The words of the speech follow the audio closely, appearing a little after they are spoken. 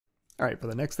All right, for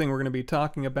the next thing we're going to be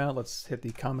talking about, let's hit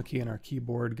the comma key on our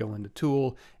keyboard, go into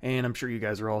Tool, and I'm sure you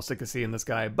guys are all sick of seeing this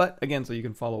guy, but again, so you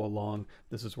can follow along,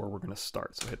 this is where we're going to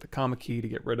start. So hit the comma key to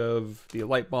get rid of the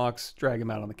light box, drag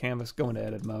him out on the canvas, go into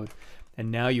Edit mode, and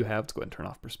now you have, let's go ahead and turn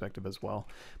off perspective as well.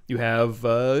 You have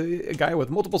a guy with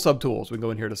multiple subtools. We can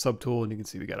go in here to Subtool, and you can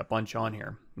see we got a bunch on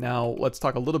here. Now, let's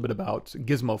talk a little bit about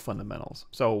Gizmo fundamentals.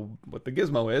 So what the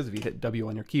Gizmo is, if you hit W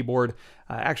on your keyboard,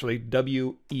 actually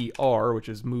W-E-R, which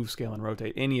is move, scale, and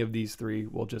rotate, any of these three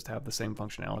will just have the same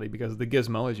functionality because the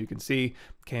Gizmo, as you can see,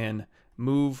 can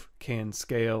move, can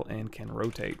scale, and can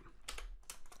rotate.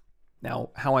 Now,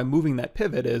 how I'm moving that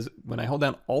pivot is when I hold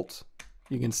down Alt,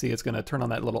 you can see it's going to turn on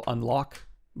that little unlock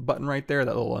button right there,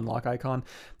 that little unlock icon.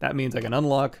 That means I can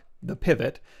unlock the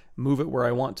pivot, move it where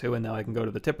I want to, and now I can go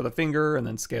to the tip of the finger and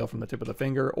then scale from the tip of the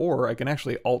finger, or I can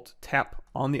actually Alt tap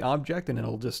on the object and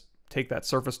it'll just take that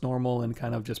surface normal and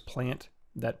kind of just plant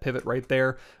that pivot right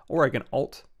there, or I can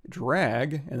Alt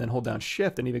drag and then hold down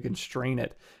Shift and even constrain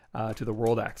it to the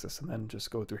world axis and then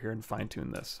just go through here and fine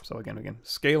tune this. So again, we can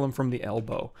scale him from the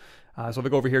elbow. So if I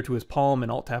go over here to his palm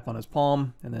and Alt tap on his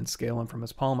palm and then scale him from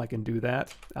his palm, I can do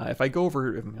that. If I go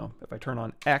over, if I turn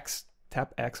on X,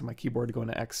 tap X on my keyboard to go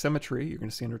into X Symmetry, you're going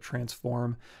to see under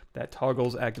Transform that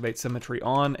toggles Activate Symmetry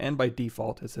on, and by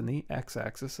default it's in the X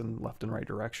axis and left and right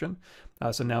direction.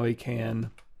 So now we can,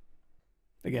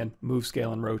 again, move,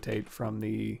 scale, and rotate from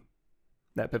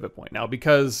that pivot point. Now,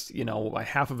 because,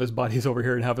 half of his body is over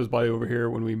here and half his body over here,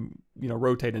 when we,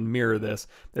 rotate and mirror this,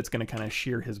 that's going to kind of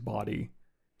shear his body.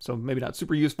 So maybe not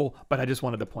super useful, but I just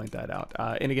wanted to point that out.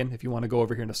 And again, if you want to go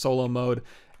over here into solo mode,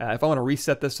 if I want to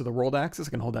reset this to the world axis,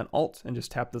 I can hold down Alt and just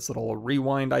tap this little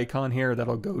rewind icon here.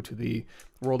 That'll go to the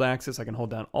world axis. I can hold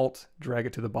down Alt, drag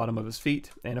it to the bottom of his feet.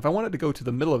 And if I wanted to go to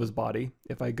the middle of his body,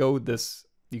 if I go this,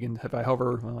 if I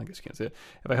hover, well, I guess you can't see it.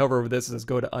 If I hover over this, it says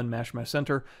go to Unmasked Mesh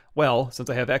Center. Well, since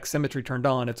I have X Symmetry turned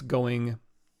on, it's going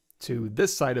to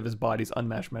this side of his body's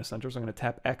Unmasked Mesh Center. So I'm going to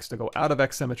tap X to go out of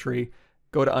X Symmetry,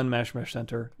 go to Unmasked Mesh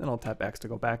Center, then I'll tap X to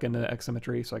go back into X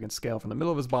Symmetry so I can scale from the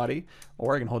middle of his body,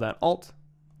 or I can hold down Alt,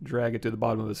 drag it to the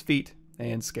bottom of his feet,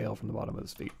 and scale from the bottom of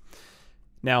his feet.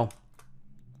 Now,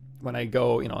 when I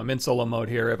go, I'm in solo mode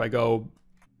here. If I go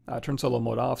turn solo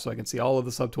mode off so I can see all of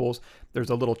the subtools, there's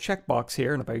a little checkbox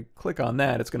here, and if I click on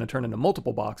that, it's going to turn into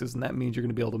multiple boxes, and that means you're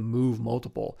going to be able to move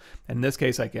multiple. In this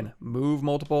case, I can move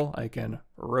multiple, I can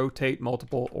rotate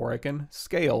multiple, or I can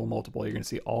scale multiple. You're going to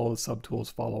see all the subtools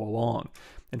follow along.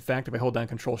 In fact, if I hold down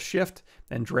Control Shift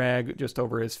and drag just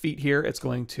over his feet here, it's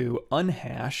going to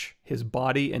unhash his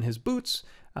body and his boots.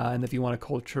 And if you want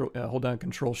to hold down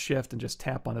Control Shift and just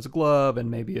tap on his glove and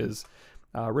maybe his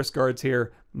wrist guards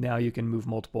here, now you can move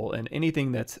multiple, and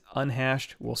anything that's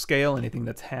unhashed will scale, anything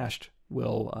that's hashed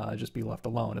will just be left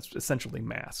alone. It's essentially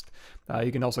masked.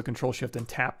 You can also Control Shift and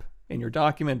tap in your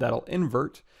document. That'll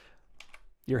invert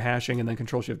your hashing, and then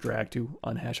Control Shift drag to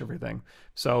unhash everything.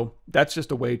 So that's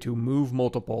just a way to move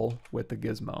multiple with the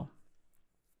Gizmo.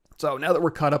 So now that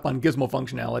we're caught up on Gizmo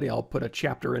functionality, I'll put a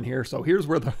chapter in here. So here's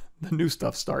where the new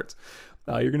stuff starts.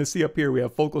 You're going to see up here we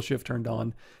have Focal Shift turned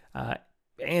on,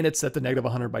 and it's set to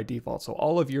 -100 by default. So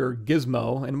all of your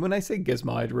Gizmo, and when I say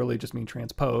Gizmo, I'd really just mean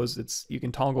transpose. You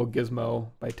can toggle Gizmo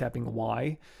by tapping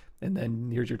Y, and then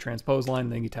here's your transpose line,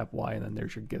 and then you tap Y, and then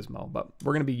there's your Gizmo. But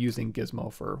we're going to be using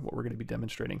Gizmo for what we're going to be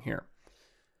demonstrating here.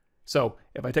 So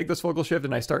if I take this Focal Shift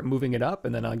and I start moving it up,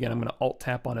 and then again, I'm going to Alt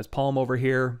tap on his palm over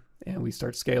here, and we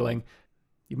start scaling,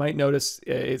 you might notice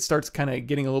it starts kind of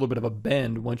getting a little bit of a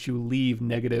bend once you leave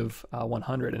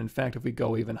 -100. And in fact, if we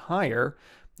go even higher,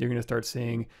 you're going to start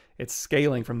seeing it's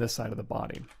scaling from this side of the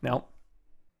body. Now,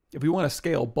 if we want to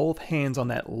scale both hands on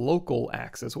that local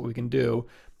axis, what we can do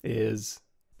is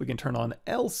we can turn on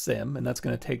L.Sym, and that's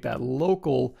going to take that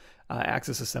local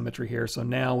axis of symmetry here. So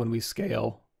now when we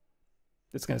scale,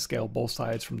 it's going to scale both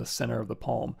sides from the center of the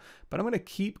palm. But I'm going to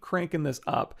keep cranking this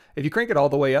up. If you crank it all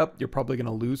the way up, you're probably going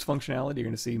to lose functionality. You're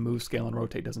going to see move, scale, and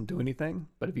rotate doesn't do anything.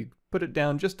 But if you put it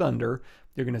down just under,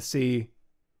 you're going to see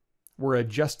we're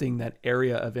adjusting that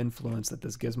area of influence that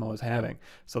this Gizmo is having.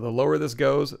 So the lower this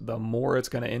goes, the more it's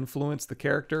going to influence the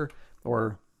character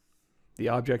or the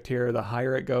object here. The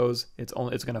higher it goes, it's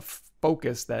going to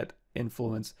focus that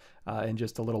influence in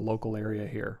just a little local area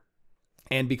here.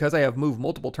 And because I have Move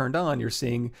Multiple turned on, you're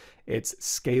seeing it's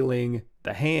scaling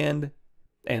the hand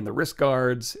and the wrist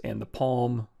guards and the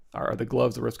palm, or the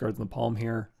gloves, the wrist guards, and the palm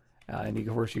here. And of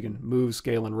course, you can move,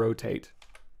 scale, and rotate.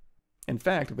 In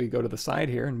fact, if we go to the side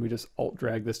here and we just Alt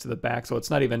drag this to the back, so it's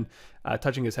not even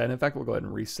touching his head. In fact, we'll go ahead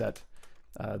and reset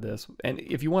this. And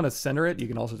if you want to center it, you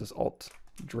can also just Alt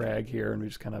drag here, and we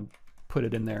just kind of put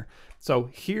it in there. So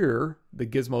here, the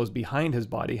gizmo is behind his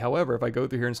body. However, if I go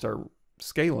through here and start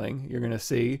scaling, you're going to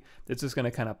see it's just going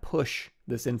to kind of push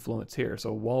this influence here.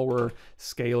 So while we're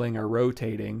scaling or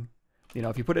rotating, you know,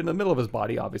 if you put it in the middle of his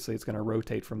body, obviously it's going to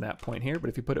rotate from that point here. But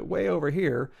if you put it way over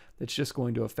here, it's just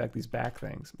going to affect these back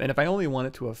things. And if I only want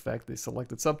it to affect the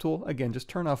selected subtool, again, just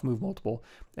turn off move multiple.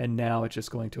 And now it's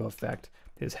just going to affect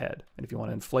his head. And if you want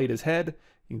to inflate his head,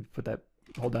 you can put that,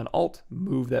 hold down Alt,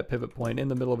 move that pivot point in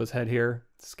the middle of his head here,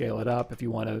 scale it up. If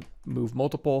you want to move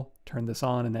multiple, turn this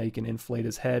on, and now you can inflate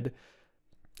his head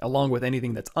along with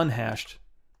anything that's unhashed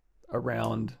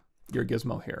around your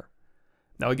gizmo here.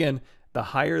 Now again, the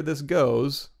higher this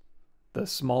goes, the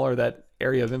smaller that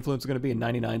area of influence is going to be. And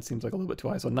 99 seems like a little bit too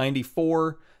high. So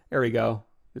 94, there we go.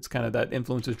 It's kind of that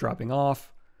influence is dropping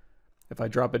off. If I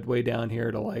drop it way down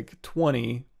here to like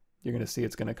 20, you're going to see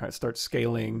it's going to kind of start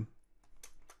scaling,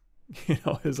 you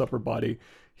know, his upper body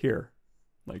here,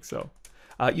 like so.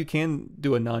 You can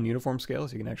do a non-uniform scale,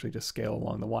 so you can actually just scale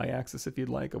along the y-axis if you'd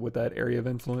like with that area of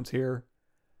influence here.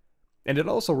 And it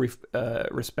also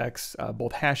respects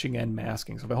both hashing and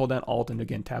masking. So if I hold down Alt and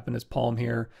again tap in his palm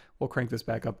here, we'll crank this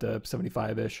back up to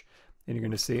 75-ish, and you're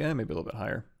going to see, maybe a little bit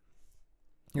higher.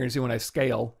 You're going to see when I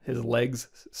scale, his legs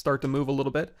start to move a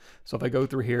little bit. So if I go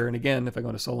through here, and again, if I go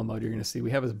into solo mode, you're going to see we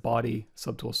have his body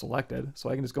subtool selected. So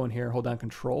I can just go in here, hold down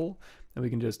Control, and we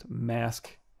can just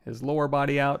mask his lower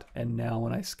body out. And now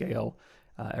when I scale,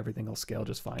 everything will scale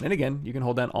just fine. And again, you can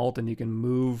hold down Alt and you can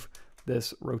move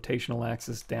this rotational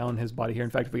axis down his body here.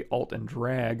 In fact, if we Alt and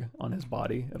drag on his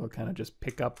body, it'll kind of just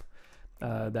pick up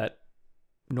that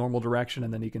normal direction,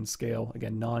 and then you can scale,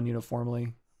 again,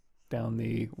 non-uniformly down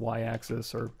the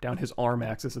y-axis, or down his arm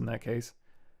axis in that case.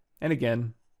 And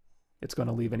again, it's going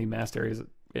to leave any masked areas,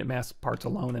 masked parts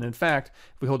alone. And in fact,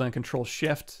 if we hold down Control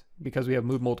Shift, because we have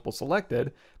Move Multiple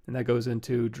selected, and that goes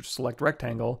into Select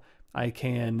Rectangle, I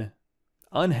can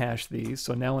unhash these.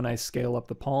 So now when I scale up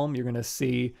the palm, you're going to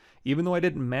see, even though I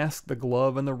didn't mask the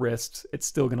glove and the wrists, it's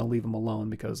still going to leave them alone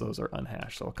because those are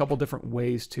unhashed. So a couple different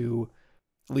ways to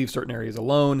leave certain areas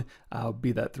alone,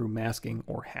 be that through masking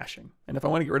or hashing. And if I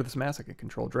want to get rid of this mask, I can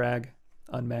Control Drag,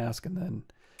 Unmask, and then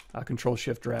Control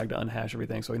Shift Drag to unhash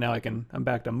everything. So now I'm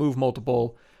back to Move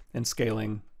Multiple and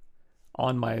scaling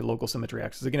on my local symmetry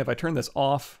axis. Again, if I turn this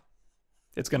off,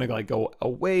 it's going to like go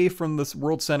away from this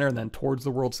world center and then towards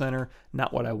the world center.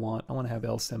 Not what I want. I want to have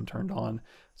L.Sym turned on.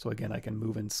 So again, I can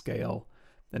move and scale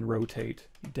and rotate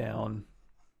down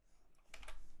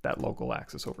that local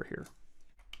axis over here.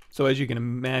 So as you can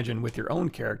imagine with your own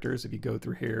characters, if you go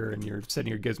through here and you're setting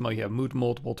your gizmo, you have Move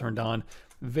Multiple turned on,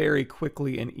 very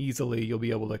quickly and easily you'll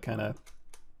be able to kind of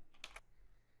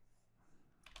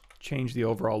change the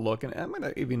overall look. And I'm going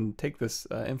to even take this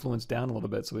influence down a little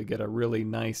bit so we get a really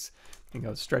nice, you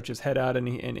know, stretch his head out in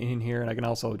here. And I can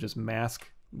also just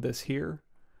mask this here.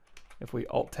 If we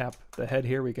Alt tap the head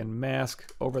here, we can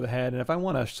mask over the head. And if I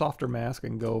want a softer mask, I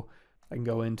can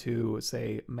go into,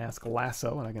 say, Mask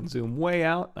Lasso, and I can zoom way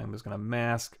out. I'm just going to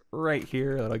mask right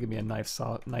here. That'll give me a nice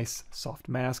soft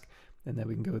mask. And then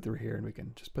we can go through here and we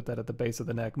can just put that at the base of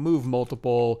the neck, Move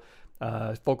Multiple,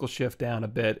 focal shift down a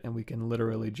bit, and we can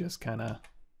literally just kind of,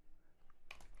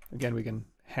 again, we can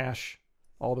hash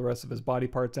all the rest of his body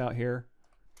parts out here.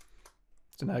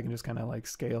 So now I can just kind of like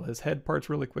scale his head parts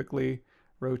really quickly,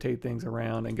 rotate things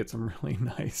around, and get some really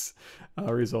nice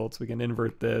results. We can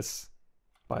invert this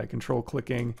by control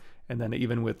clicking, and then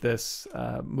even with this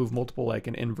Move Multiple, I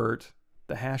can invert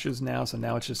the hashes now. So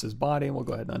now it's just his body, and we'll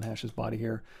go ahead and unhash his body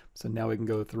here. So now we can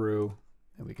go through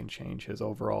and we can change his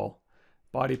overall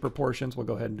body proportions. We'll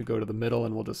go ahead and go to the middle,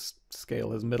 and we'll just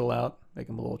scale his middle out, make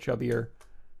him a little chubbier.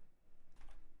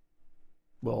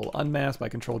 We'll unmask by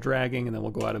control dragging, and then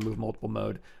we'll go out of Move Multiple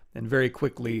mode, and very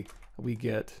quickly we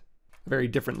get a very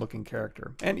different looking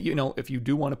character. And you know, if you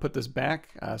do want to put this back,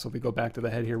 so if we go back to the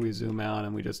head here, we zoom out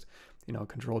and we just, you know,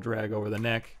 control drag over the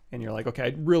neck, and you're like, okay,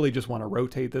 I really just want to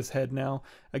rotate this head now.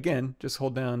 Again, just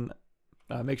hold down,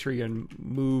 make sure you're in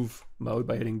move mode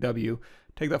by hitting W,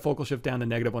 take that focal shift down to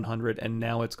 -100, and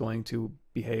now it's going to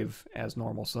behave as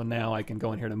normal. So now I can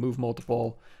go in here to Move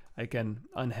Multiple, I can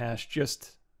unhash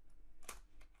just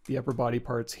the upper body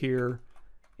parts here,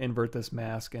 invert this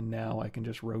mask, and now I can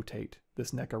just rotate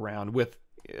this neck around with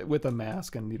a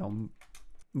mask, and, you know,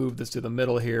 move this to the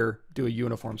middle here, do a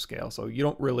uniform scale. So you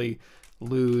don't really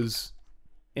lose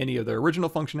any of the original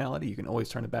functionality. You can always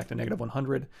turn it back to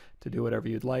 -100 to do whatever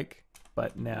you'd like,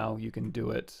 but now you can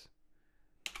do it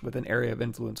with an area of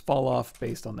influence fall off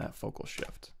based on that focal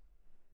shift.